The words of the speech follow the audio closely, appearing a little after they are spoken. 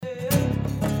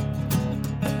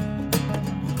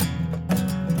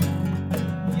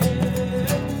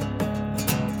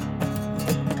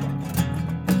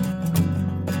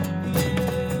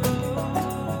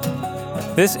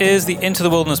This is the Into the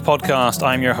Wilderness podcast.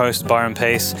 I'm your host, Byron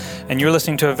Pace, and you're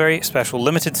listening to a very special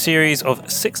limited series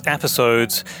of 6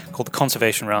 episodes called the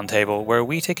Conservation Roundtable, where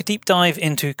we take a deep dive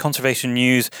into conservation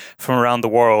news from around the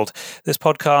world. This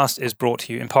podcast is brought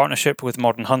to you in partnership with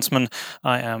Modern Huntsman.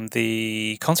 I am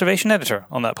the conservation editor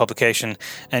on that publication,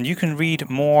 and you can read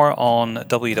more on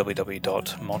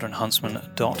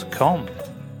www.modernhuntsman.com.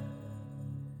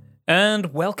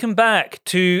 And welcome back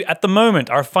to, at the moment,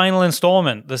 our final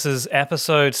installment. This is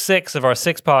episode 6 of our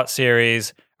 6-part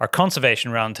series, our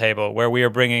Conservation Roundtable, where we are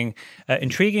bringing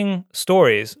intriguing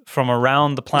stories from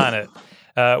around the planet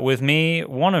with me,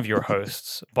 one of your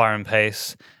hosts, Byron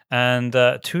Pace, and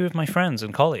 2 of my friends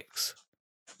and colleagues.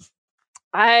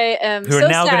 I am who are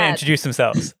now going to introduce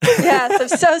themselves. Yes, I'm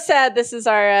so sad. This is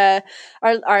our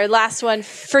last one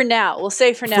for now. We'll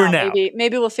say for now.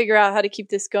 Maybe we'll figure out how to keep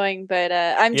this going. But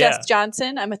I'm Jess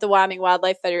Johnson. I'm with the Wyoming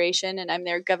Wildlife Federation, and I'm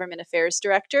their government affairs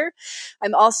director.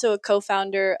 I'm also a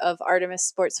co-founder of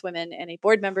Artemis Sportswomen and a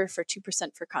board member for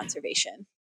 2% for Conservation.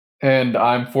 And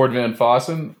I'm Ford Van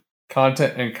Fossen,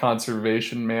 content and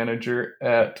conservation manager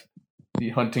at the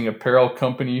hunting apparel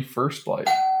company First Light.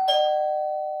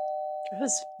 It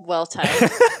was well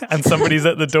timed. And somebody's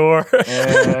at the door.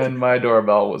 And my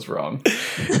doorbell was wrong.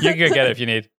 You can go get it if you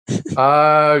need.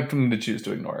 I'm going to choose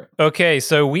to ignore it. Okay,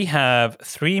 so we have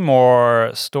 3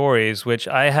 more stories, which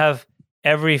I have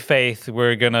every faith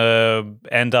we're going to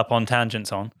end up on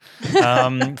tangents on.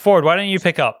 Ford, why don't you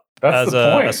pick up That's as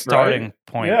a starting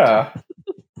point? Yeah.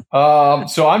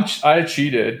 So I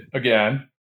cheated again.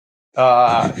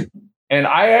 And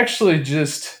I actually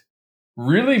just...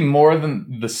 really, more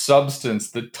than the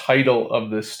substance, the title of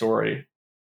this story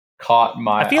caught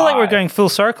my eye. I feel like we're going full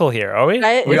circle here, are we?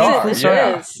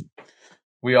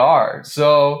 We are.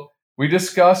 So we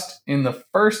discussed in the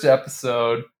first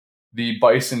episode the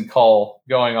bison cull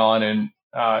going on in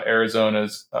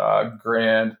Arizona's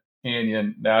Grand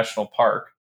Canyon National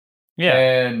Park. Yeah.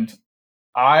 And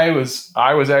I was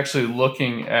actually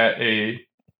looking at a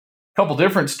couple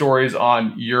different stories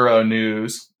on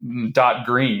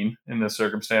Euronews.green in this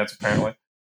circumstance, apparently.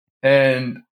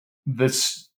 And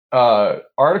this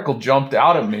article jumped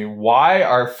out at me. Why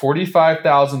are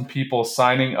 45,000 people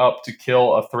signing up to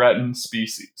kill a threatened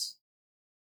species?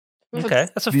 Okay,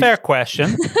 that's a fair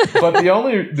question. But the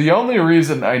only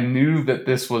reason I knew that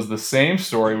this was the same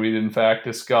story we'd in fact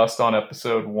discussed on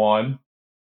episode 1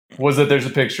 was that there's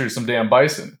a picture of some damn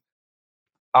bison.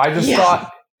 I just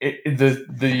thought...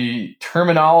 the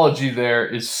terminology there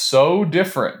is so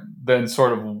different than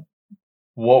sort of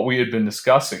what we had been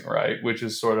discussing, right? Which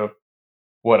is sort of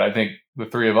what I think the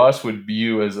 3 of us would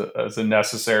view as a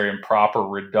necessary and proper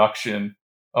reduction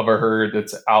of a herd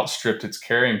that's outstripped its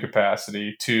carrying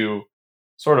capacity, to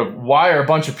sort of, why are a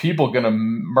bunch of people going to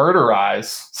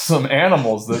murderize some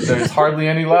animals that there's hardly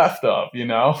any left of, you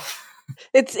know?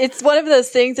 It's one of those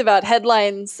things about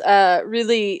headlines,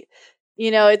 really...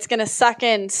 it's going to suck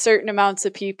in certain amounts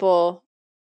of people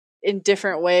in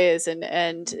different ways,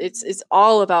 and it's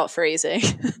all about phrasing.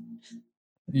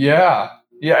 Yeah,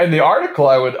 and the article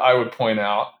I would point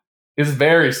out is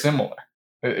very similar.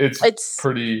 It's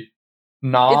pretty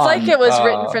non. It's like it was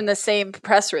written from the same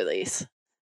press release.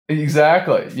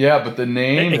 Exactly. Yeah, but the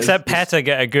name. Except PETA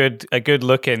get a good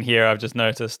look in here. I've just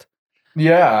noticed.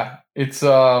 Yeah,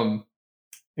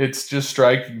 it's just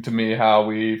striking to me how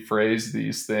we phrase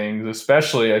these things,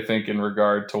 especially, I think, in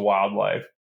regard to wildlife.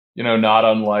 Not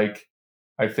unlike,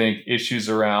 I think, issues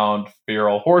around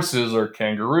feral horses or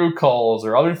kangaroo culls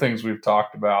or other things we've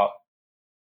talked about.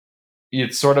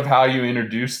 It's sort of how you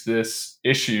introduce this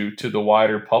issue to the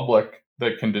wider public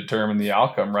that can determine the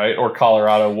outcome, right? Or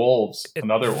Colorado wolves,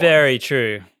 another one. Very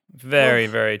true. Very,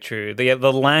 very true.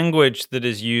 The language that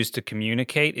is used to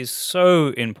communicate is so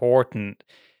important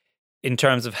in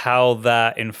terms of how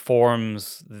that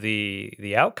informs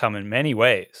the outcome in many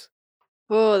ways.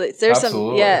 Oh, there's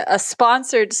a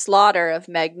sponsored slaughter of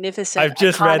magnificent, I've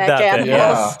just read that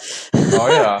animals. Yeah. Oh,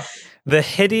 yeah. The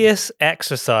hideous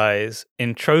exercise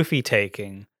in trophy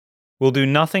taking will do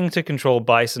nothing to control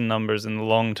bison numbers in the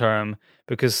long term,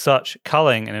 because such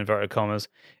culling, in inverted commas,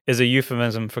 is a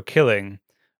euphemism for killing,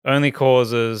 only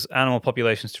causes animal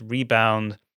populations to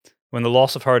rebound when the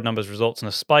loss of herd numbers results in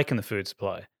a spike in the food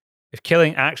supply. If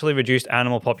killing actually reduced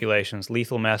animal populations,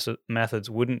 lethal methods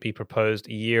wouldn't be proposed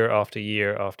year after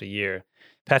year after year.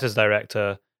 PETA's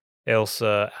director, Ilse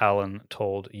Allen,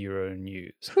 told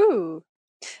Euronews. Whew.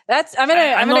 I'm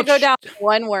gonna go down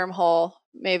one wormhole,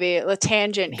 maybe a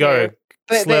tangent here.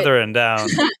 Slithering down.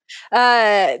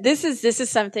 This is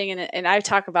something, and I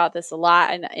talk about this a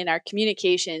lot in our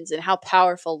communications and how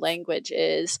powerful language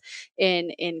is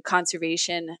in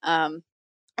conservation.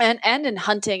 and in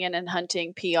hunting and in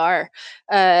hunting PR,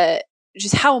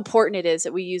 just how important it is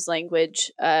that we use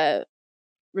language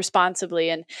responsibly.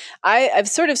 And I've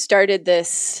sort of started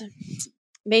this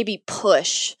maybe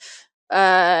push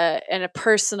and a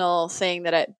personal thing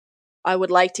that I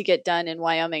would like to get done in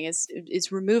Wyoming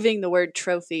is removing the word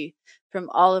trophy from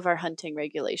all of our hunting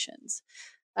regulations.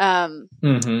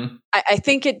 I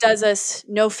think it does us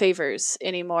no favors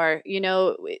anymore.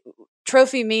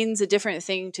 Trophy means a different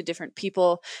thing to different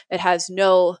people. It has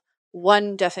no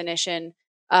one definition.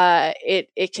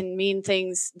 It can mean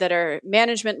things that are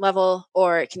management level,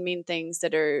 or it can mean things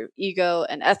that are ego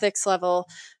and ethics level.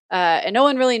 And no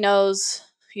one really knows.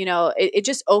 It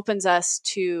just opens us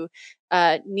to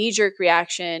knee-jerk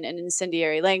reaction and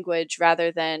incendiary language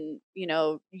rather than,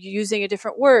 using a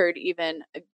different word even.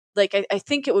 Like, I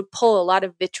think it would pull a lot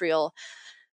of vitriol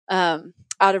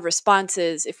out of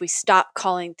responses if we stop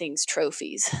calling things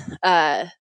trophies.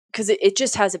 Because it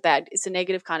just has it's a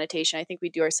negative connotation. I think we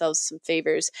do ourselves some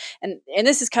favors. And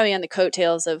this is coming on the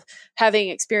coattails of having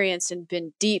experienced and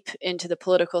been deep into the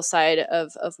political side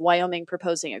of Wyoming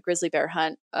proposing a grizzly bear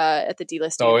hunt at the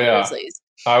delisting of the grizzlies.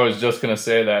 I was just going to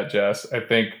say that, Jess. I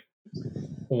think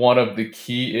one of the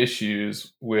key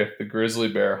issues with the grizzly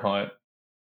bear hunt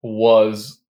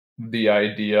was the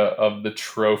idea of the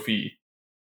trophy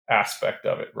aspect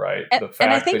of it, right? The fact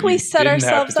and I think that we set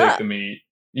ourselves up. The meat.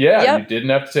 Yeah, you didn't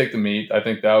have to take the meat. I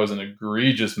think that was an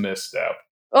egregious misstep.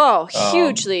 Oh,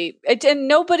 hugely. And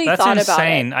nobody thought about it. That's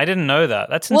insane. I didn't know that.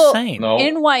 That's insane. No.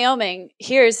 In Wyoming,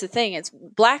 here's the thing. It's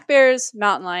black bears,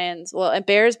 mountain lions, and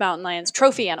bears, mountain lions,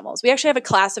 trophy animals. We actually have a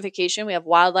classification. We have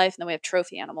wildlife, and then we have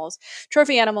trophy animals.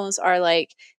 Trophy animals are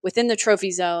like within the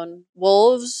trophy zone,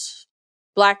 wolves,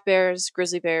 black bears,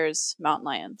 grizzly bears, mountain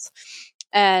lions.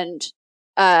 And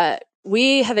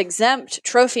we have exempt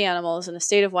trophy animals in the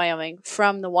state of Wyoming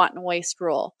from the wanton waste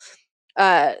rule.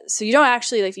 So you don't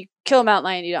actually, if you kill a mountain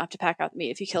lion, you don't have to pack out the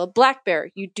meat. If you kill a black bear,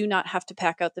 you do not have to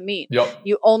pack out the meat. Yep.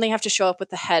 You only have to show up with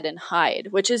the head and hide,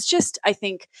 which is just, I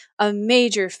think, a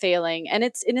major failing. And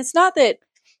it's not that,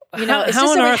 it's how just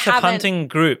on that earth have hunting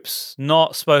groups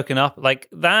not spoken up? Like,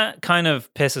 that kind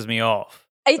of pisses me off.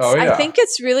 I think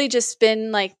it's really just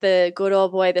been like the good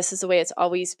old boy, this is the way it's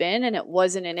always been, and it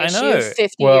wasn't an issue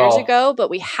 50 years ago, but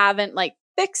we haven't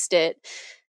fixed it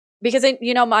because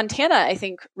Montana, I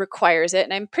think, requires it,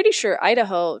 and I'm pretty sure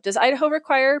does Idaho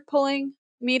require pulling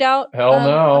meat out? Hell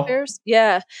no. Bears?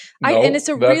 Yeah. Nope, and it's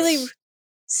a really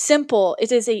simple,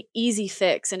 it is a easy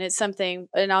fix, and it's something,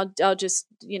 and I'll just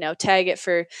tag it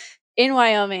for. In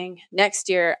Wyoming next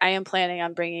year, I am planning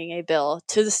on bringing a bill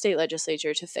to the state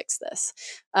legislature to fix this.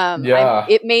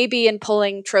 It may be in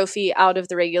pulling trophy out of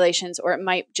the regulations, or it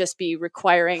might just be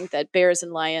requiring that bears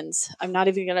and lions, I'm not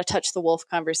even going to touch the wolf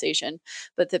conversation,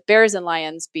 but that bears and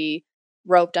lions be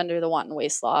roped under the wanton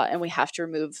waste law, and we have to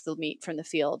remove the meat from the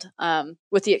field,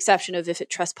 with the exception of if it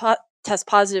tests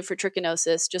positive for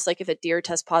trichinosis, just like if a deer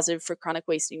tests positive for chronic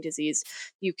wasting disease,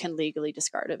 you can legally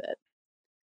discard of it.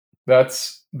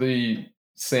 That's the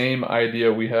same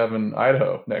idea we have in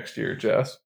Idaho next year,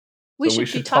 Jess. We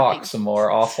should talk some more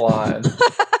offline.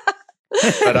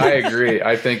 But I agree.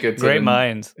 I think it's great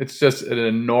minds. It's just an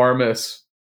enormous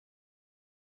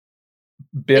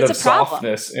bit of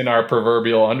softness in our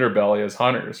proverbial underbelly as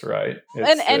hunters, right?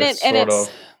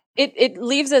 It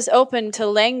leaves us open to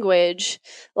language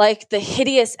like the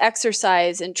hideous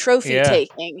exercise and trophy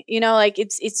taking.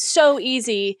 It's so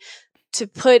easy to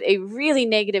put a really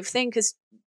negative thing because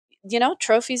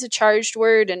trophy is a charged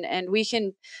word, and we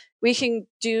can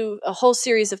do a whole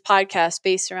series of podcasts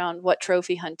based around what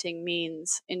trophy hunting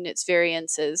means in its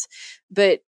variances.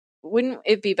 But wouldn't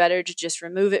it be better to just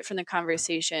remove it from the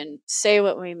conversation, say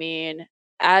what we mean,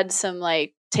 add some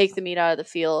take the meat out of the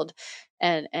field,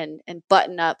 and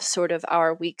button up sort of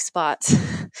our weak spots?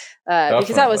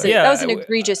 Because that was an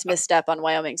egregious misstep on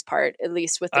Wyoming's part, at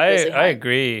least with the grizzly hunt. I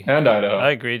agree. And Idaho.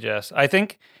 I agree, Jess. I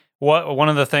think one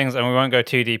of the things, and we won't go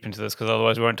too deep into this because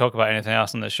otherwise we won't talk about anything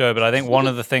else on the show, but I think one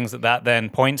of the things that then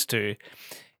points to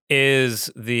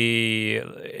is the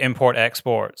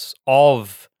import-exports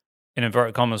of, in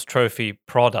inverted commas, trophy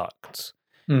products.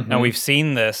 Mm-hmm. And we've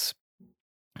seen this,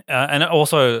 and it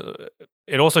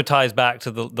also ties back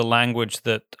to the language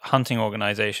that hunting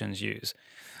organizations use.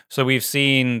 So we've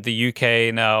seen the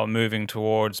UK now moving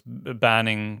towards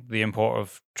banning the import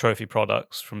of trophy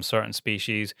products from certain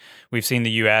species. We've seen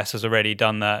the US has already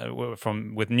done that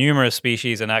with numerous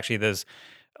species, and actually there's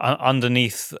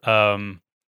underneath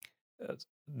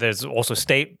there's also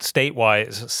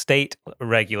state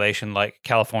regulation, like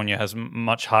California has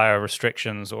much higher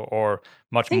restrictions or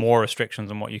much more restrictions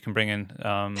on what you can bring in.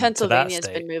 Pennsylvania's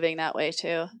been moving that way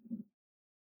too.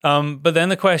 But then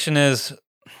the question is,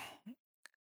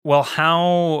 well,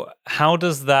 how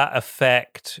does that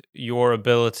affect your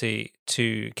ability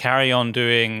to carry on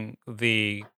doing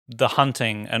the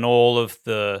hunting and all of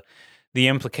the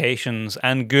implications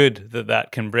and good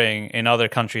that can bring in other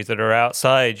countries that are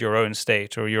outside your own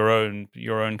state or your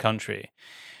own country,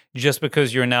 just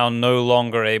because you're now no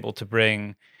longer able to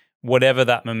bring whatever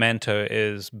that memento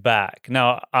is back?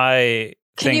 Now, I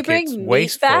Can you think bring it's meat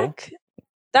wasteful. back?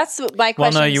 That's what my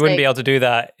question. Well, no, you wouldn't like, be able to do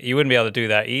that. You wouldn't be able to do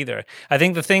that either. I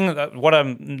think the thing what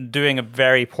I'm doing a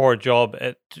very poor job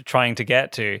at trying to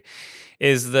get to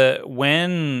is that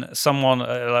when someone,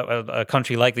 a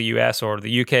country like the US or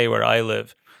the UK where I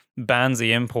live, bans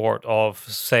the import of,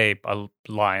 say,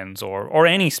 lions or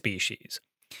any species,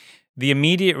 the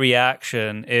immediate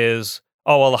reaction is,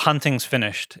 oh, well, the hunting's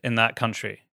finished in that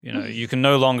country. You know, you can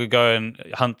no longer go and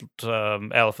hunt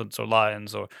elephants or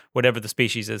lions or whatever the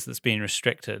species is that's being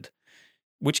restricted,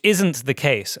 which isn't the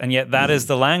case. And yet that is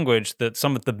the language that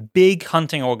some of the big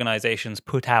hunting organizations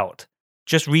put out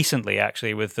just recently,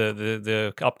 actually, with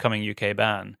the upcoming UK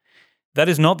ban. That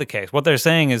is not the case. What they're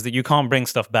saying is that you can't bring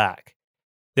stuff back.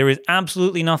 There is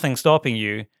absolutely nothing stopping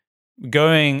you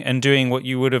going and doing what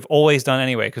you would have always done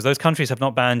anyway, because those countries have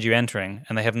not banned you entering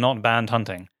and they have not banned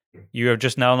hunting. You are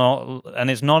just now not,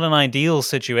 and it's not an ideal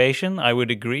situation, I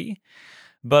would agree.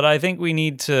 But I think we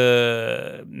need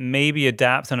to maybe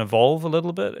adapt and evolve a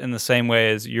little bit in the same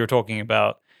way as you're talking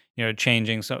about, you know,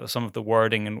 changing some of the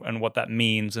wording and what that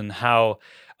means and how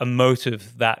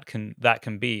emotive that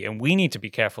can be. And we need to be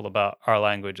careful about our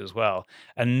language as well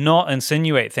and not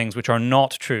insinuate things which are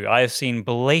not true. I have seen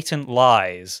blatant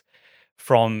lies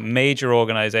from major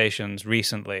organizations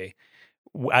recently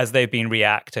as they've been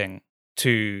reacting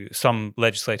to some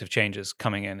legislative changes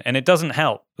coming in, and it doesn't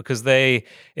help because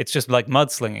it's just like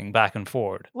mudslinging back and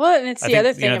forward. Well, and it's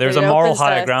other thing. You know, there's a moral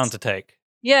higher ground to take.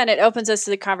 Yeah, and it opens us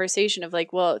to the conversation of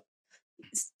like, well,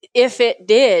 if it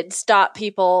did stop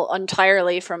people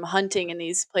entirely from hunting in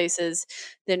these places,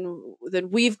 then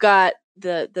we've got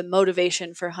the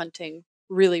motivation for hunting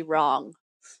really wrong.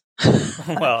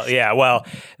 Well, yeah. Well,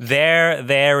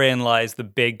 therein lies the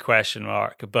big question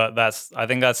mark. But I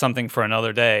think that's something for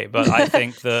another day. But I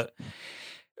think that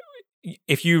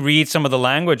if you read some of the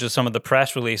language of some of the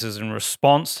press releases in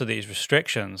response to these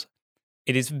restrictions,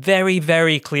 it is very,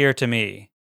 very clear to me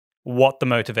what the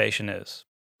motivation is.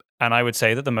 And I would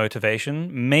say that the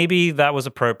motivation, maybe that was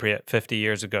appropriate 50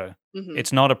 years ago. Mm-hmm.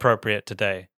 It's not appropriate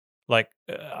today. Like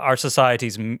our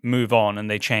societies move on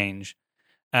and they change.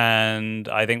 And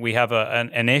I think we have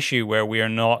an issue where we are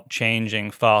not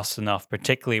changing fast enough,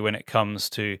 particularly when it comes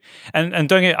to and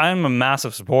don't get, I'm a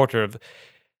massive supporter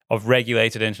of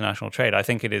regulated international trade. I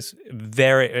think it is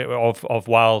very of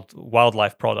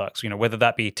wildlife products, you know, whether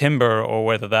that be timber or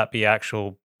whether that be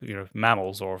actual, you know,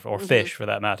 mammals or mm-hmm. fish for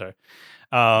that matter,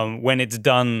 when it's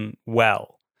done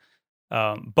well.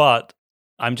 But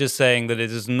I'm just saying that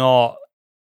it is not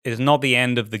the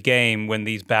end of the game when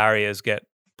these barriers get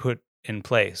put in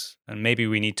place, and maybe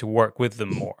we need to work with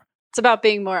them more. It's about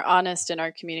being more honest in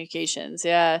our communications.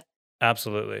 Yeah,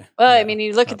 absolutely. Well, yeah, I mean,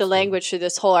 you look at the language through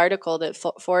this whole article that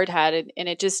Ford had, and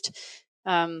it just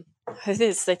I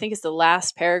think it's the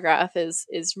last paragraph is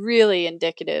really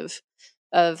indicative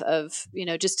of you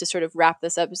know, just to sort of wrap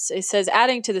this up. It says,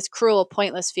 adding to this cruel,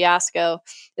 pointless fiasco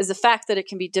is the fact that it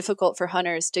can be difficult for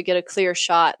hunters to get a clear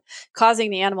shot, causing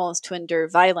the animals to endure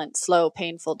violent, slow,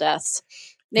 painful deaths.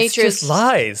 Nature just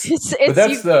lies. But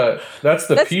that's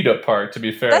the PETA part. To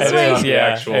be fair, that's not the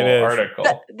actual article.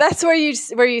 That's where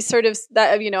you sort of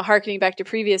that, you know, harkening back to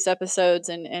previous episodes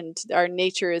and our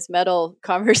nature is metal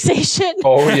conversation.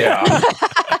 Oh yeah.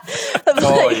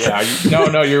 Oh yeah.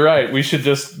 No, you're right. We should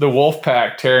the wolf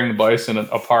pack tearing the bison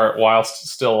apart whilst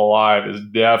still alive is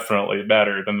definitely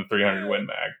better than the 300 Win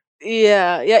Mag.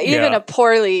 Yeah. Even a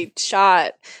poorly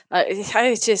shot.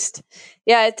 It's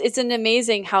an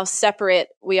amazing how separate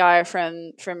we are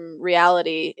from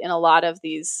reality in a lot of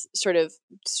these sort of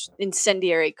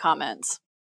incendiary comments.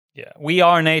 Yeah, we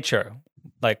are nature.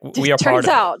 Like we are part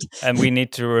of it, and we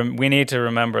need to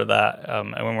remember that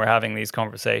when we're having these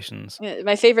conversations. Yeah,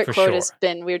 my favorite quote has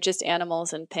been, "We're just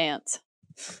animals in pants."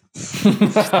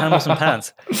 Just animals in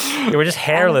pants. Yeah, we're just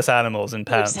hairless animals in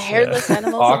pants. Just hairless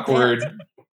animals. Awkward,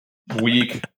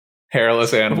 weak,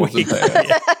 hairless animals in pants.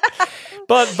 Yeah.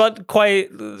 But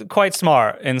quite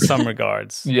smart in some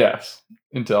regards. Yes,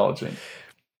 intelligent.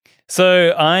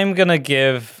 So I'm gonna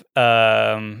give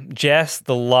Jess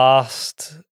the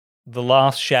last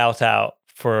shout out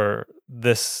for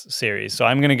this series. So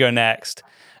I'm gonna go next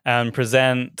and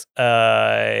present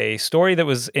a story that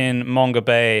was in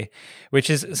Mongabay, which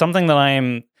is something that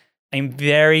I'm I'm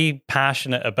very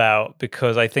passionate about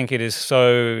because I think it is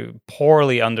so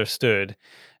poorly understood.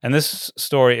 And this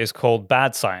story is called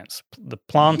Bad Science. The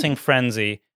planting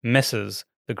frenzy misses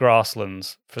the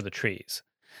grasslands for the trees.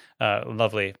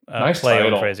 Lovely nice play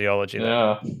title. on phraseology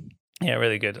there. Yeah,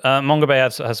 really good. Mongabay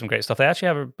has some great stuff. They actually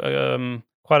have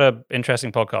quite an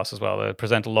interesting podcast as well. They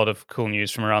present a lot of cool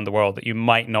news from around the world that you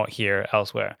might not hear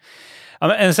elsewhere.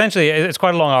 And essentially, it's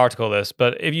quite a long article, this,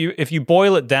 but if you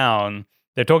boil it down,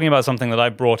 they're talking about something that I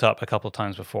brought up a couple of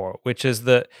times before, which is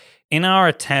that in our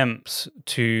attempts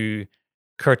to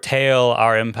curtail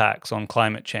our impacts on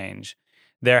climate change,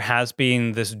 there has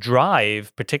been this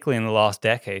drive, particularly in the last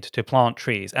decade, to plant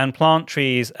trees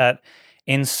at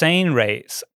insane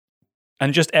rates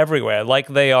and just everywhere, like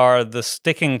they are the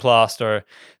sticking plaster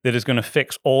that is going to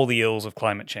fix all the ills of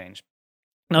climate change.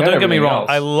 Now, don't get me wrong.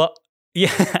 I love,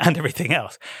 and everything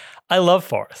else. I love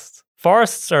forests.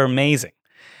 Forests are amazing.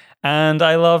 And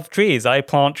I love trees. I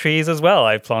plant trees as well.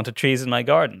 I planted trees in my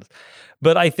gardens.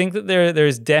 But I think that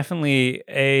there's definitely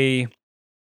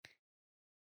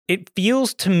it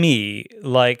feels to me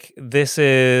like this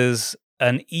is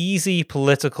an easy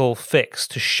political fix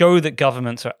to show that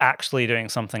governments are actually doing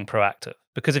something proactive.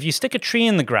 Because if you stick a tree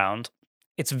in the ground,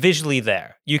 it's visually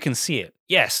there. You can see it.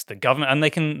 Yes, the government, and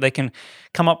they can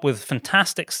come up with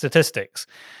fantastic statistics.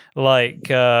 Like,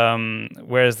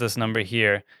 where's this number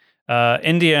here?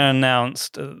 India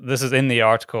announced, this is in the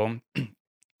article,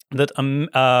 that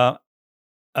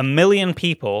a million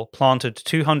people planted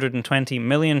 220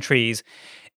 million trees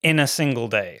in a single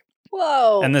day.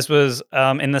 Whoa. And this was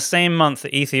in the same month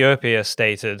that Ethiopia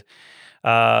stated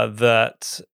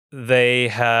that they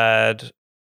had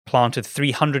planted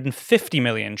 350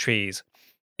 million trees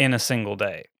in a single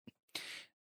day.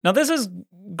 Now, this is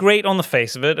great on the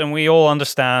face of it, and we all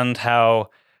understand how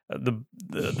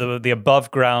the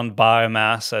above ground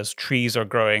biomass as trees are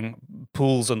growing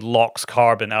pulls and locks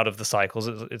carbon out of the cycles.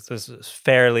 It's this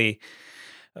fairly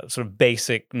sort of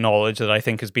basic knowledge that I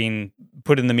think has been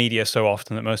put in the media so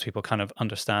often that most people kind of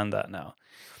understand that now.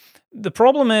 The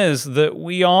problem is that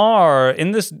we are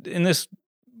in this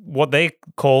what they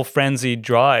call frenzied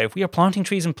drive. We are planting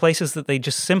trees in places that they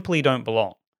just simply don't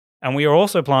belong. And we are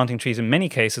also planting trees in many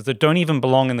cases that don't even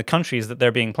belong in the countries that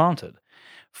they're being planted.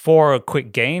 For a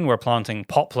quick gain, we're planting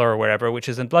poplar or wherever, which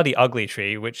is a bloody ugly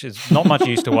tree, which is not much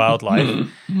use to wildlife.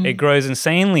 It grows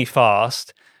insanely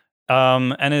fast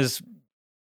and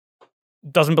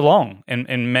doesn't belong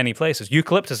in many places.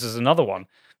 Eucalyptus is another one.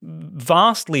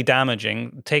 Vastly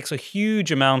damaging, takes a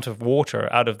huge amount of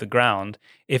water out of the ground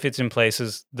if it's in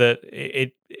places that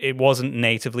it wasn't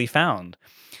natively found.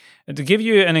 And to give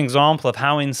you an example of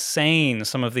how insane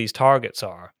some of these targets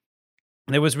are,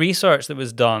 there was research that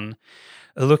was done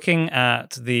looking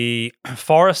at the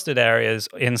forested areas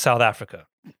in South Africa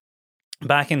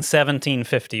back in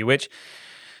 1750, which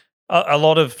a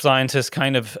lot of scientists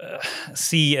kind of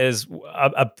see as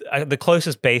the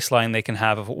closest baseline they can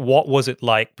have of what was it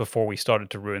like before we started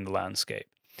to ruin the landscape.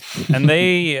 And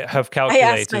they have calculated...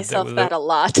 I ask myself that a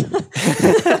lot.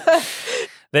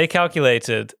 They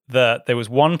calculated that there was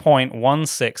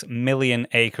 1.16 million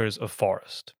acres of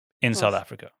forest in South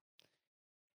Africa.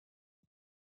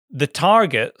 The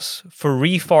targets for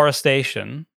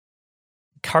reforestation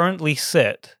currently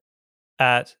sit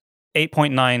at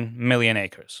 8.9 million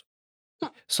acres.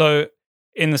 So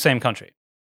in the same country.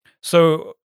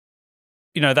 So,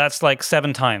 that's like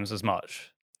 7 times as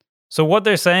much. So what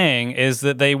they're saying is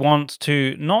that they want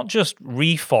to not just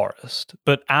reforest,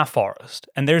 but afforest.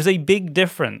 And there's a big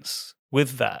difference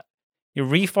with that. Your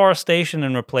reforestation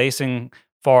and replacing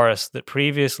forests that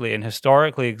previously and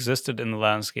historically existed in the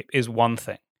landscape is one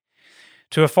thing.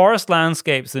 To afforest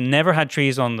landscapes that never had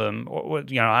trees on them, or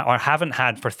haven't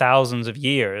had for thousands of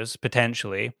years,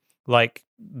 potentially, like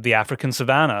the African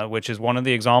savanna, which is one of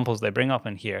the examples they bring up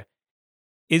in here,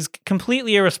 is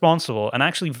completely irresponsible and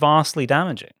actually vastly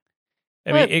damaging.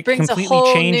 I mean, it brings completely a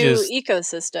whole changes new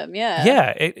ecosystem. Yeah.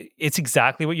 Yeah, it's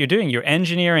exactly what you're doing. You're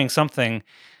engineering something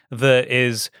that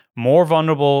is more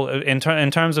vulnerable in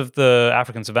terms of the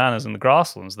African savannas and the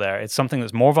grasslands there. It's something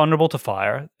that's more vulnerable to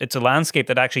fire. It's a landscape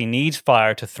that actually needs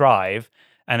fire to thrive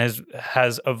and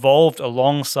has evolved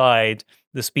alongside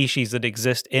the species that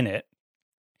exist in it.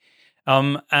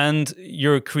 And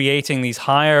you're creating these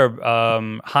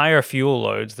higher fuel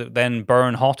loads that then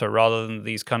burn hotter rather than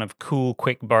these kind of cool,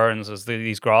 quick burns as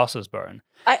these grasses burn.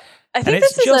 I think and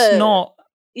it's this just is not.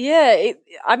 Yeah,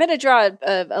 I'm going to draw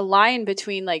a line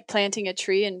between like planting a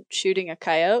tree and shooting a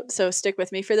coyote. So stick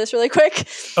with me for this really quick.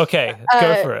 Okay,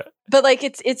 go for it. But like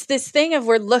it's this thing of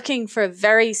we're looking for a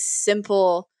very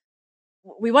simple.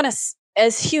 We want to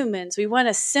as humans, we want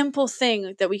a simple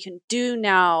thing that we can do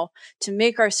now to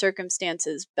make our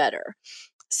circumstances better.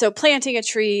 So planting a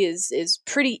tree is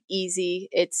pretty easy.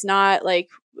 It's not like,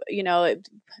 it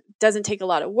doesn't take a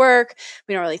lot of work.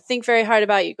 We don't really think very hard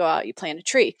about it. You go out, you plant a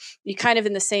tree. You kind of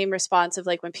in the same response of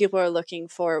like when people are looking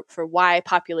for why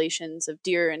populations of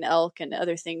deer and elk and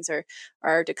other things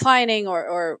are declining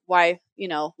or why,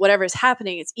 whatever is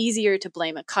happening, it's easier to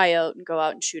blame a coyote and go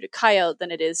out and shoot a coyote than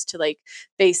it is to like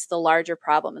base the larger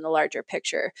problem in the larger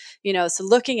picture. So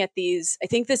looking at these, I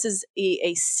think this is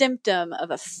a symptom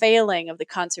of a failing of the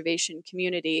conservation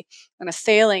community and a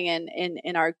failing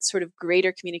in our sort of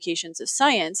greater communications of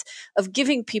science, of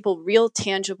giving people real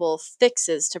tangible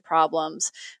fixes to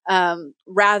problems,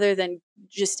 rather than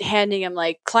just handing them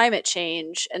like climate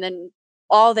change and then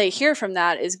all they hear from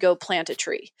that is go plant a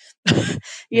tree. I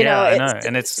know.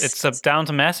 And it's down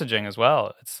to messaging as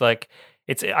well. It's like,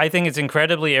 I think it's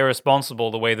incredibly irresponsible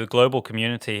the way the global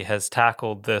community has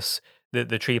tackled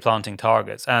the tree planting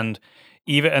targets. And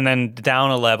then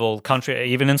down a level,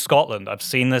 even in Scotland, I've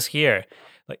seen this here,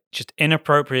 like just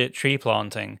inappropriate tree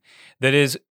planting that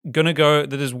is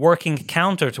working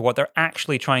counter to what they're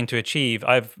actually trying to achieve.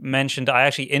 I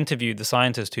actually interviewed the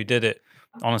scientist who did it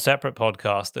on a separate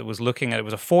podcast that was looking at, it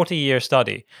was a 40-year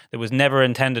study that was never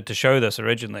intended to show this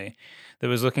originally, that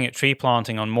was looking at tree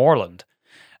planting on moorland.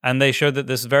 And they showed that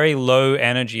this very low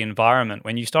energy environment,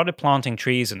 when you started planting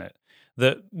trees in it,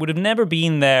 that would have never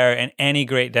been there in any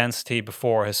great density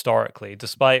before historically,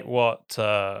 despite what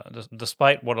a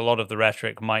lot of the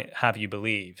rhetoric might have you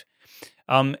believe.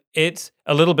 It's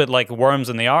a little bit like worms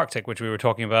in the Arctic, which we were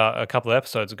talking about a couple of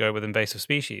episodes ago with invasive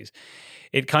species.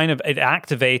 It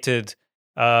activated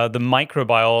the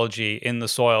microbiology in the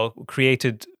soil,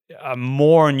 created a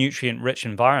more nutrient-rich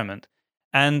environment,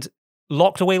 and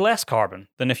locked away less carbon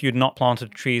than if you'd not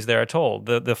planted trees there at all.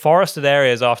 The forested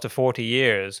areas after 40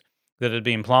 years that had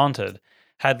been planted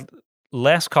had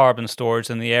less carbon storage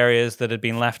than the areas that had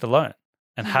been left alone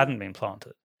and hadn't been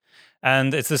planted.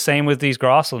 And it's the same with these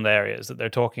grassland areas that they're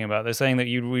talking about. They're saying that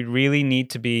we really need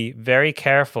to be very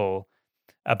careful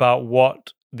about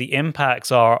what the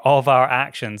impacts are of our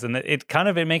actions. And it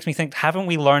makes me think, haven't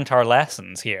we learned our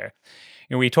lessons here?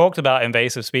 We talked about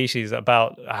invasive species,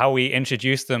 about how we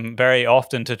introduced them very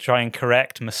often to try and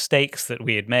correct mistakes that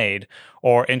we had made,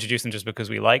 or introduce them just because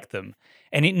we liked them.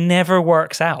 And it never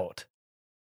works out.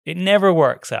 It never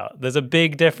works out. There's a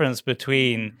big difference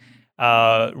between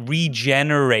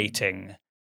regenerating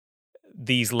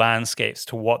these landscapes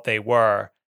to what they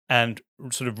were and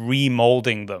sort of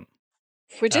remolding them.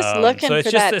 We're just looking for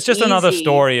that. It's just another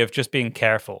story of just being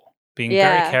careful, very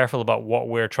careful about what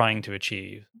we're trying to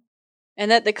achieve. And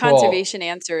that the conservation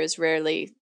answer is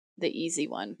rarely the easy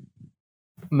one.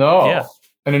 No. Yeah.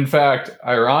 And in fact,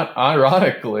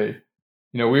 ironically,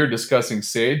 we were discussing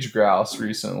sage grouse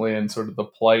recently and sort of the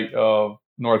plight of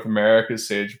North America's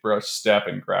sagebrush steppe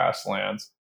and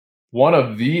grasslands. One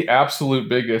of the absolute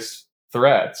biggest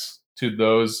threats to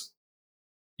those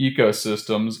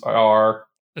ecosystems are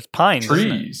pines,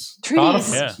 trees.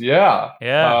 Trees. Yeah.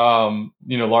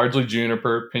 Largely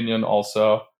juniper, pinyon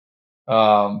also.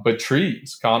 But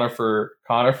trees, conifer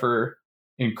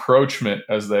encroachment,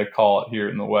 as they call it here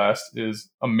in the West, is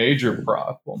a major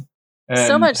problem. And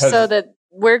so much so that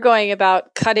we're going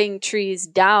about cutting trees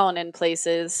down in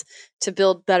places to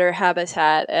build better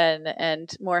habitat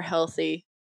and more healthy.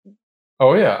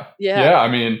 Oh yeah. I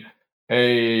mean,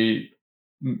 a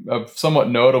somewhat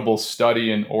notable study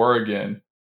in Oregon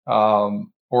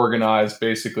organized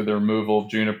basically the removal of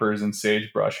junipers and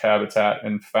sagebrush habitat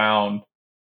and found,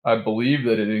 I believe,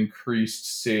 that it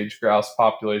increased sage grouse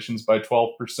populations by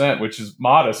 12%, which is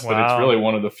modest, but it's really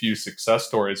one of the few success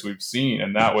stories we've seen.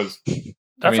 And that was,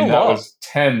 that was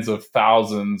tens of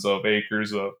thousands of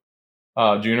acres of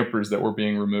junipers that were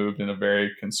being removed in a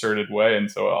very concerted way. And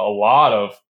so a lot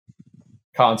of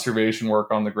conservation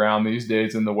work on the ground these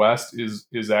days in the West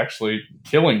is actually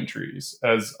killing trees,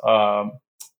 as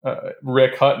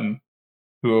Rick Hutton,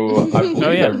 who I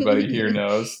believe everybody here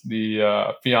knows,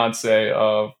 the fiance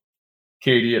of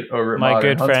Katie over at my Modern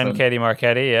good Huntsman. friend Katie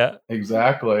Marchetti. Yeah,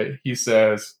 exactly. He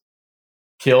says,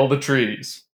 "Kill the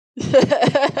trees."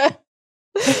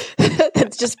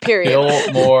 That's just period.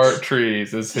 Kill more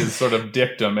trees is his sort of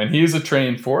dictum, and he's a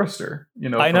trained forester.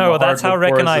 I know. That's how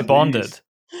Rick and I bonded.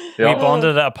 Yep. We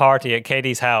bonded at a party at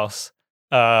Katie's house,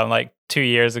 like 2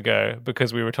 years ago,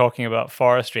 because we were talking about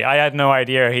forestry. I had no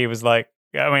idea he was like.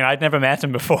 I'd never met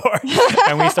him before,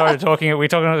 and we started talking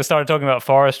about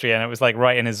forestry, and it was like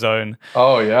right in his zone.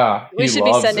 Oh yeah, we should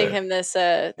be sending him this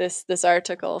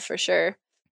article for sure.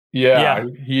 Yeah.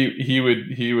 He'd give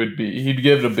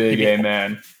it a big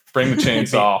amen. Bring the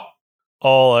chainsaw.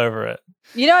 all over it.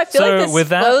 I feel like this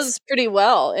flows pretty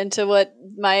well into what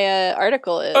my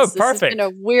article is. Oh, this perfect. Has been a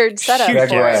weird setup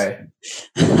for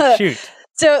it. Shoot.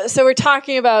 So we're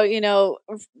talking about,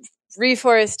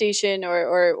 reforestation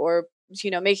or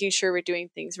making sure we're doing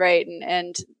things right.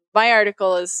 And my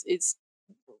article is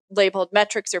labeled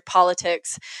Metrics or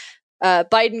Politics.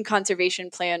 Biden conservation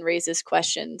plan raises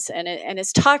questions, and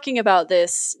it's talking about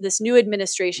this new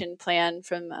administration plan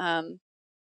from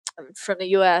the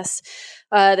U.S.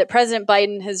 That President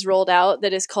Biden has rolled out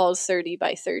that is called 30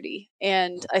 by 30.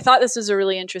 And I thought this was a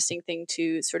really interesting thing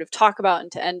to sort of talk about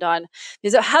and to end on,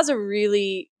 because it has a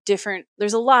really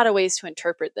there's a lot of ways to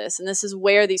interpret this, and this is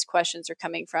where these questions are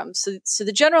coming from. So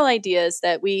the general idea is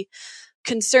that we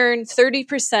concern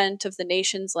 30% of the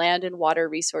nation's land and water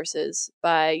resources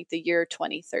by the year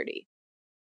 2030.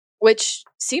 Which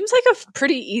seems like a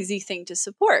pretty easy thing to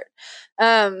support.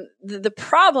 The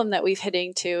problem that we've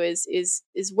hitting to is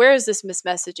where is this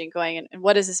mismessaging going, and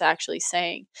what is this actually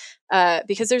saying?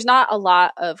 Because there's not a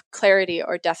lot of clarity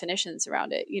or definitions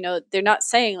around it. They're not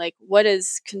saying like, what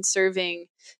does conserving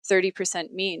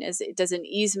 30% mean? Does an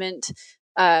easement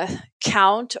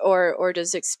count, or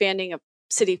does expanding a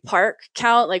city park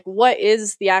count? Like, what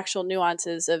is the actual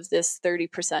nuances of this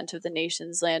 30% of the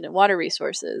nation's land and water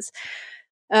resources?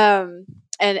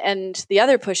 And the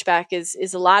other pushback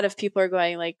is a lot of people are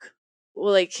going like,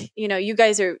 well, like, you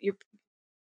guys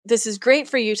this is great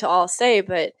for you to all say,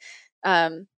 but,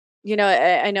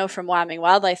 I know from Wyoming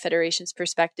Wildlife Federation's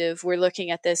perspective, we're looking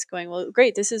at this going, well,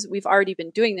 great. We've already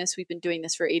been doing this. We've been doing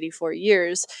this for 84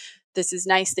 years. This is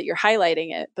nice that you're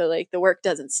highlighting it, but like the work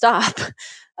doesn't stop.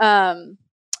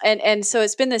 And so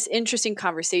it's been this interesting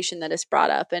conversation that is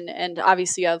brought up. And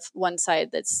obviously you have one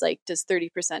side that's like, does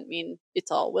 30% mean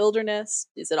it's all wilderness?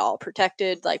 Is it all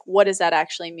protected? Like, what does that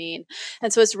actually mean?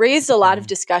 And so it's raised a lot of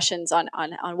discussions on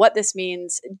what this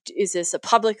means. Is this a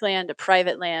public land, a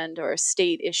private land, or a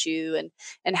state issue,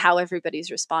 and how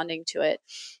everybody's responding to it?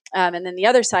 And then the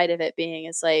other side of it being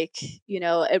is like,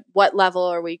 at what level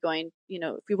are we going,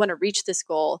 if we want to reach this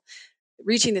goal,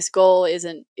 reaching this goal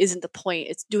isn't the point.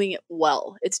 It's doing it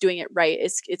well. It's doing it right.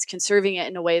 It's conserving it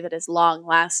in a way that is long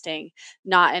lasting,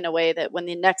 not in a way that when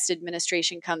the next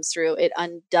administration comes through, it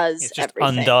undoes it's just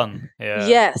everything. Undone. Yeah.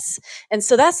 Yes. And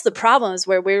so that's the problem, is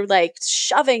where we're like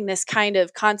shoving this kind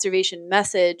of conservation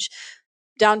message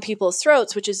down people's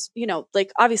throats, which is,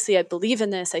 like, obviously I believe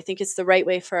in this. I think it's the right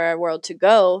way for our world to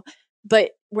go.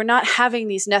 But we're not having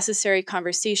these necessary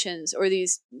conversations or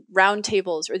these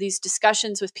roundtables or these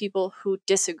discussions with people who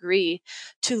disagree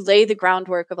to lay the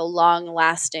groundwork of a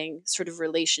long-lasting sort of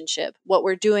relationship. What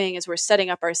we're doing is we're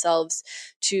setting up ourselves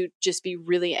to just be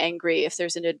really angry if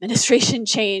there's an administration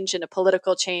change and a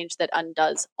political change that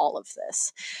undoes all of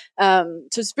this. So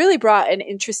it's really brought an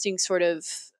interesting sort of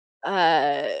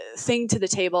thing to the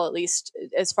table, at least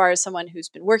as far as someone who's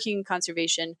been working in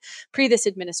conservation pre this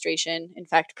administration, in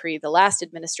fact, pre the last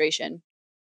administration,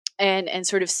 and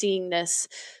sort of seeing this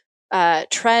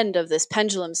trend of this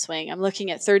pendulum swing. I'm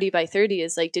looking at 30 by 30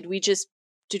 is like, did we just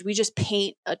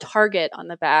paint a target on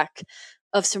the back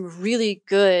of some really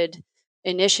good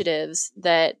initiatives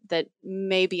that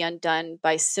may be undone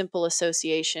by simple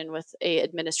association with a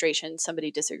administration somebody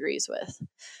disagrees with?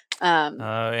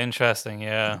 Interesting.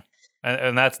 Yeah.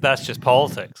 And that's just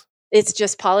politics. It's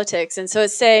just politics. And so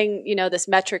it's saying, this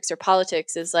metrics or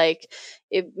politics is like,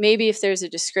 maybe if there's a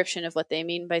description of what they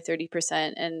mean by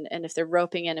 30%, and if they're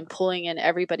roping in and pulling in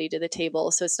everybody to the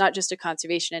table. So it's not just a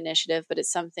conservation initiative, but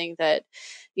it's something that,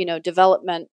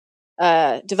 development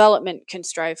can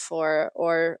strive for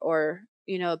or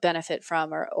benefit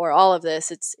from, or all of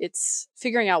this. It's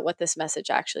figuring out what this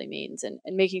message actually means and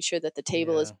making sure that the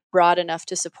table is broad enough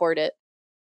to support it.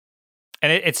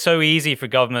 And it's so easy for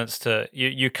governments to,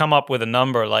 you come up with a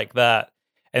number like that.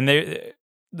 And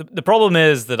the problem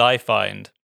is that I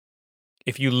find,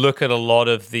 if you look at a lot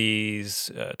of these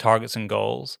targets and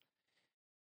goals,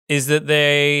 is that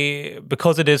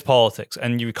because it is politics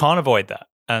and you can't avoid that.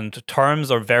 And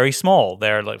terms are very small.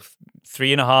 They're like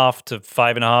 3.5 to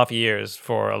 5.5 years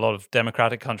for a lot of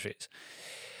democratic countries.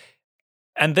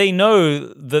 And they know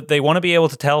that they want to be able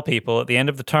to tell people at the end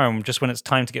of the term, just when it's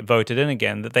time to get voted in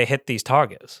again, that they hit these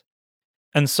targets.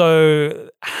 And so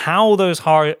how those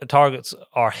targets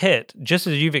are hit, just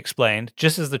as you've explained,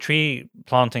 just as the tree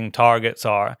planting targets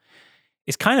are,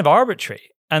 is kind of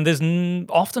arbitrary. And there's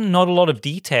often not a lot of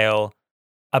detail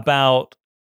about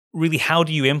really how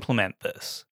do you implement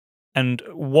this and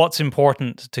what's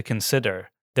important to consider.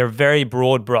 They're very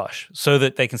broad brush so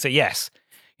that they can say, yes,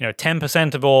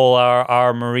 10% of all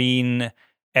our marine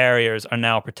areas are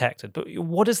now protected. But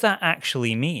what does that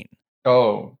actually mean?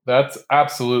 Oh, that's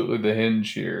absolutely the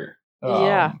hinge here.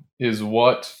 is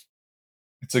what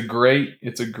it's a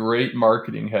great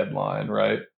marketing headline,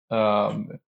 right?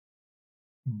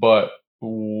 But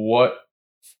what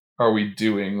are we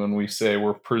doing when we say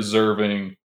we're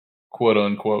preserving quote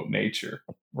unquote nature,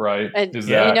 right? And, is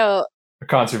that a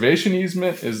conservation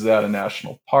easement? Is that a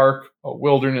national park, a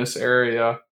wilderness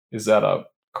area? Is that a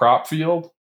crop field?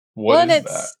 What is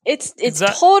that? It's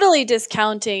totally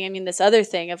discounting. I mean, this other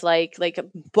thing of like a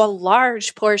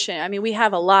large portion. I mean, we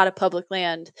have a lot of public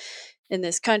land in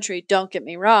this country. Don't get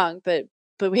me wrong, but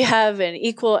we have an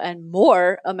equal and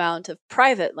more amount of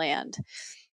private land,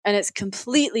 and it's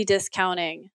completely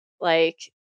discounting the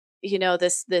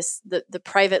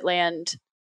private land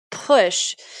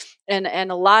push.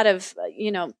 And a lot of,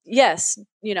 yes,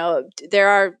 there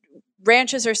are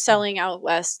ranches are selling out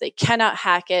west. They cannot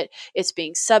hack it. It's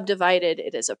being subdivided.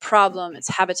 It is a problem. It's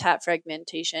habitat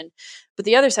fragmentation. But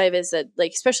the other side is that,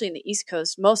 like, especially in the East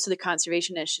Coast, most of the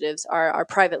conservation initiatives are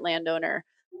private landowner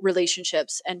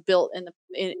relationships and built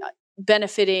in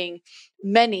benefiting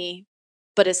many,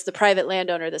 but it's the private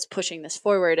landowner that's pushing this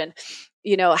forward. And,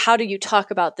 how do you talk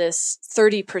about this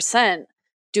 30%?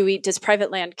 Does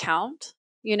private land count?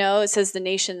 It says the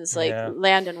nation's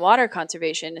land and water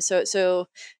conservation. So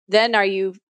then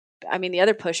the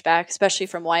other pushback, especially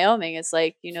from Wyoming, is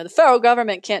like, the federal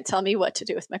government can't tell me what to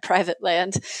do with my private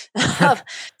land.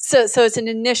 So it's an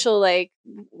initial,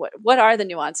 what are the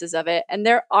nuances of it? And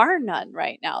there are none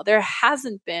right now. There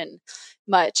hasn't been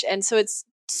much. And so it's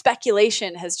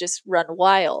speculation has just run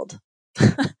wild.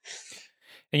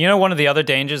 And one of the other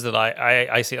dangers that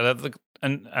I see,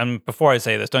 and before I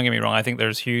say this, don't get me wrong, I think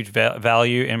there's huge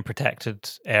value in protected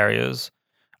areas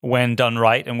when done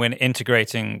right and when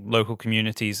integrating local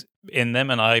communities in them.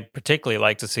 And I particularly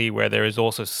like to see where there is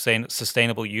also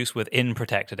sustainable use within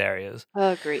protected areas.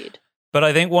 Agreed. But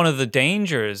I think one of the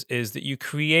dangers is that you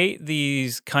create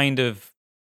these kind of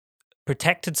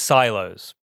protected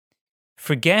silos,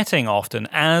 forgetting often,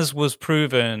 as was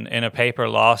proven in a paper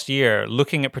last year,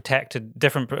 looking at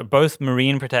both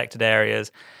marine protected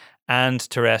areas and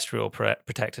terrestrial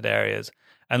protected areas,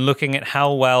 and looking at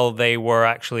how well they were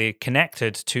actually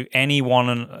connected to any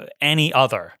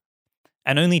other,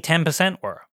 and only 10%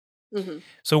 were. Mm-hmm.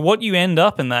 So what you end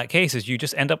up in that case is you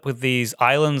just end up with these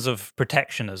islands of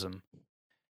protectionism,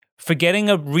 forgetting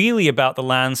really about the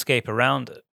landscape around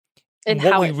it. And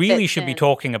what we really should be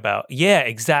talking about,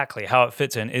 exactly, how it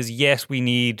fits in is, yes, we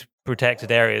need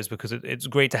protected areas because it's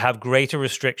great to have greater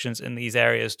restrictions in these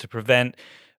areas to prevent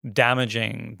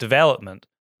damaging development.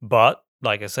 But,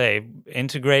 like I say,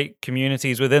 integrate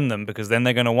communities within them because then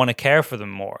they're going to want to care for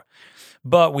them more.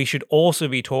 But we should also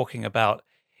be talking about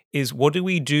is what do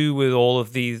we do with all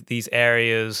of these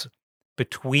areas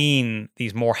between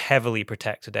these more heavily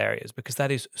protected areas? Because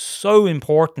that is so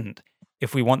important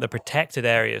if we want the protected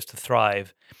areas to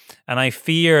thrive. And I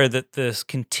fear that this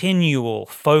continual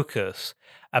focus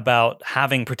about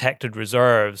having protected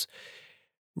reserves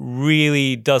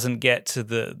really doesn't get to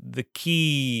the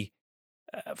key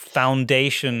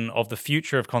foundation of the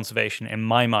future of conservation in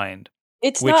my mind,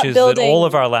 which is that all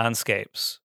of our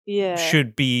landscapes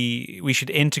we should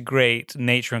integrate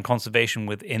nature and conservation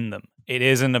within them. It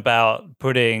isn't about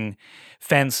putting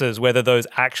fences, whether those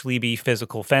actually be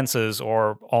physical fences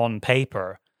or on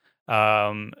paper,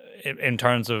 in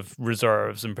terms of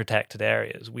reserves and protected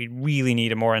areas. We really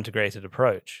need a more integrated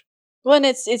approach. Well, and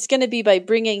it's going to be by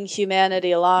bringing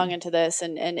humanity along into this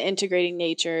and integrating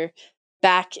nature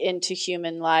back into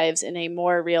human lives in a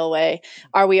more real way.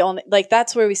 Are we only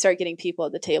that's where we start getting people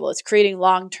at the table. It's creating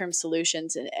long-term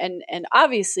solutions. And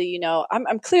obviously,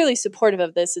 I'm clearly supportive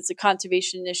of this. It's a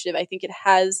conservation initiative. I think it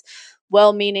has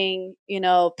well-meaning,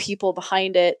 people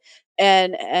behind it.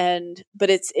 But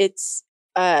it's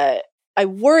I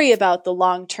worry about the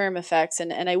long-term effects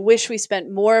and I wish we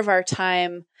spent more of our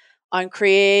time on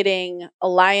creating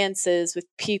alliances with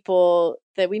people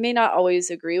that we may not always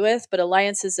agree with, but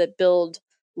alliances that build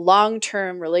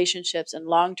long-term relationships and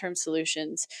long-term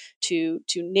solutions to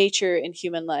nature and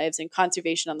human lives and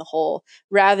conservation on the whole,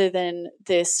 rather than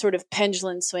this sort of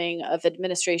pendulum swing of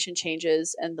administration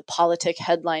changes and the politic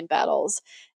headline battles.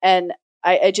 And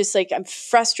I just I'm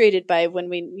frustrated by when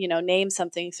we, name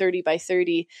something 30 by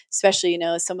 30, especially,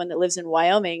 as someone that lives in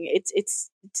Wyoming,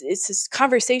 it's this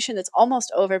conversation that's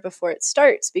almost over before it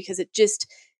starts because it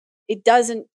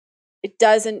doesn't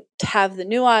have the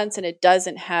nuance and it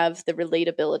doesn't have the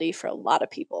relatability for a lot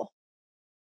of people.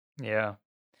 Yeah.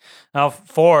 Now,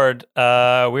 Ford,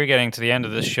 we're getting to the end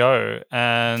of this show,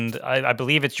 and I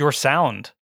believe it's your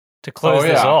sound to close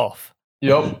this off.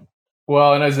 Yep.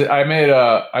 Well, and I made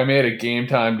a game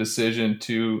time decision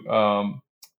to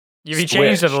you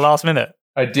changed at the last minute.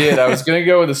 I did. I was going to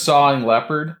go with a sawing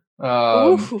leopard.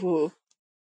 Ooh.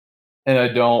 And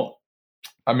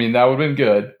I mean, that would have been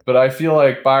good. But I feel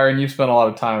like, Byron, you've spent a lot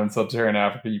of time in Sub-Saharan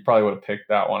Africa. You probably would have picked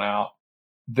that one out.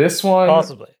 This one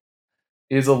possibly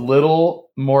is a little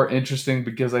more interesting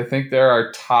because I think there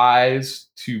are ties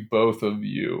to both of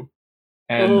you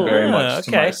and very much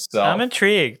to myself. I'm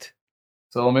intrigued.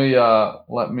 So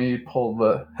let me pull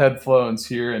the headphones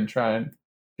here and try and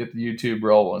get the YouTube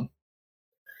rolling.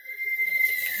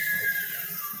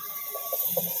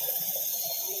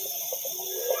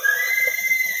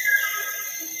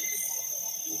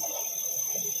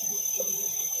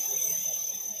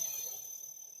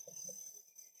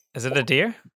 Is it a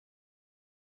deer?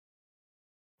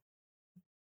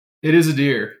 It is a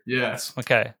deer, yes.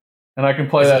 Okay. And I can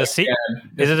play that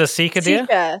again. Is it a Sika deer?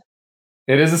 Sika.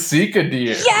 It is a Sika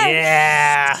deer. Yes!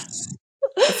 Yeah!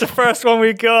 That's the first one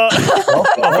we got.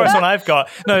 The first one I've got.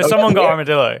 No, someone got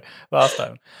armadillo last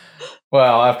time.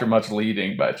 Well, after much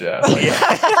leading by Jeff.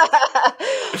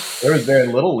 There was very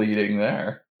little leading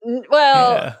there.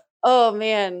 Well, oh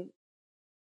man.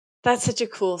 That's such a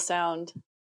cool sound.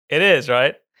 It is,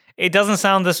 right? It doesn't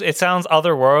sound this. It sounds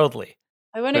otherworldly.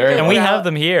 I want to, and we have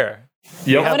them here.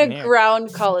 Yep. I want to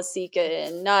ground call a Sika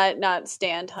in, not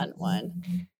stand hunt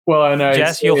one. Well, and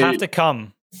Jess, you'll have to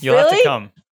come. You'll really? have to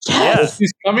come. Yes,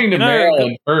 he's coming to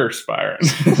Maryland first, Byron. We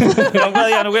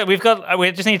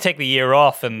just need to take the year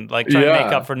off and try and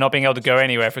make up for not being able to go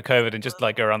anywhere for COVID and just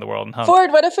go around the world and hunt.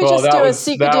 Ford, what if we just do a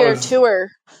Sika deer tour?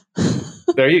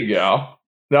 There you go.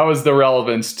 That was the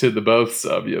relevance to the both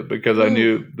of you because I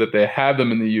knew that they had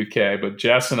them in the UK, but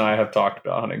Jess and I have talked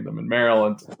about hunting them in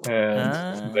Maryland,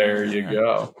 and there you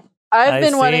go. I've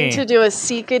been wanting to do a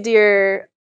Sika deer,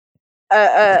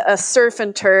 a surf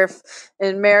and turf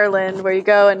in Maryland where you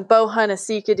go and bow hunt a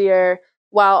Sika deer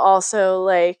while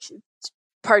also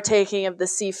partaking of the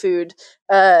seafood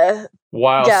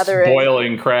while gathering.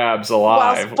 Boiling crabs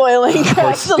alive. While boiling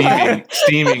crabs alive.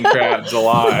 Steaming crabs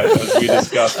alive, as we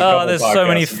discussed. There's so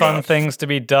many fun things to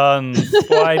be done.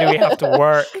 Why do we have to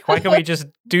work? Why can't we just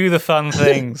do the fun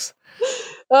things?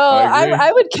 Oh,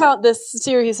 I would count this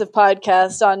series of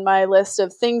podcasts on my list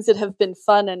of things that have been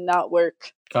fun and not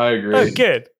work. I agree. Oh,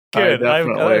 good. I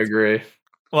definitely agree.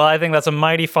 Well, I think that's a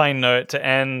mighty fine note to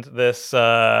end this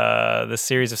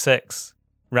series of 6.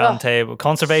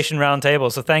 Conservation Roundtable.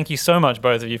 So thank you so much,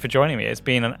 both of you, for joining me. It's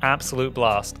been an absolute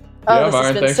blast. This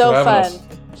has been so fun.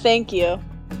 Thank you.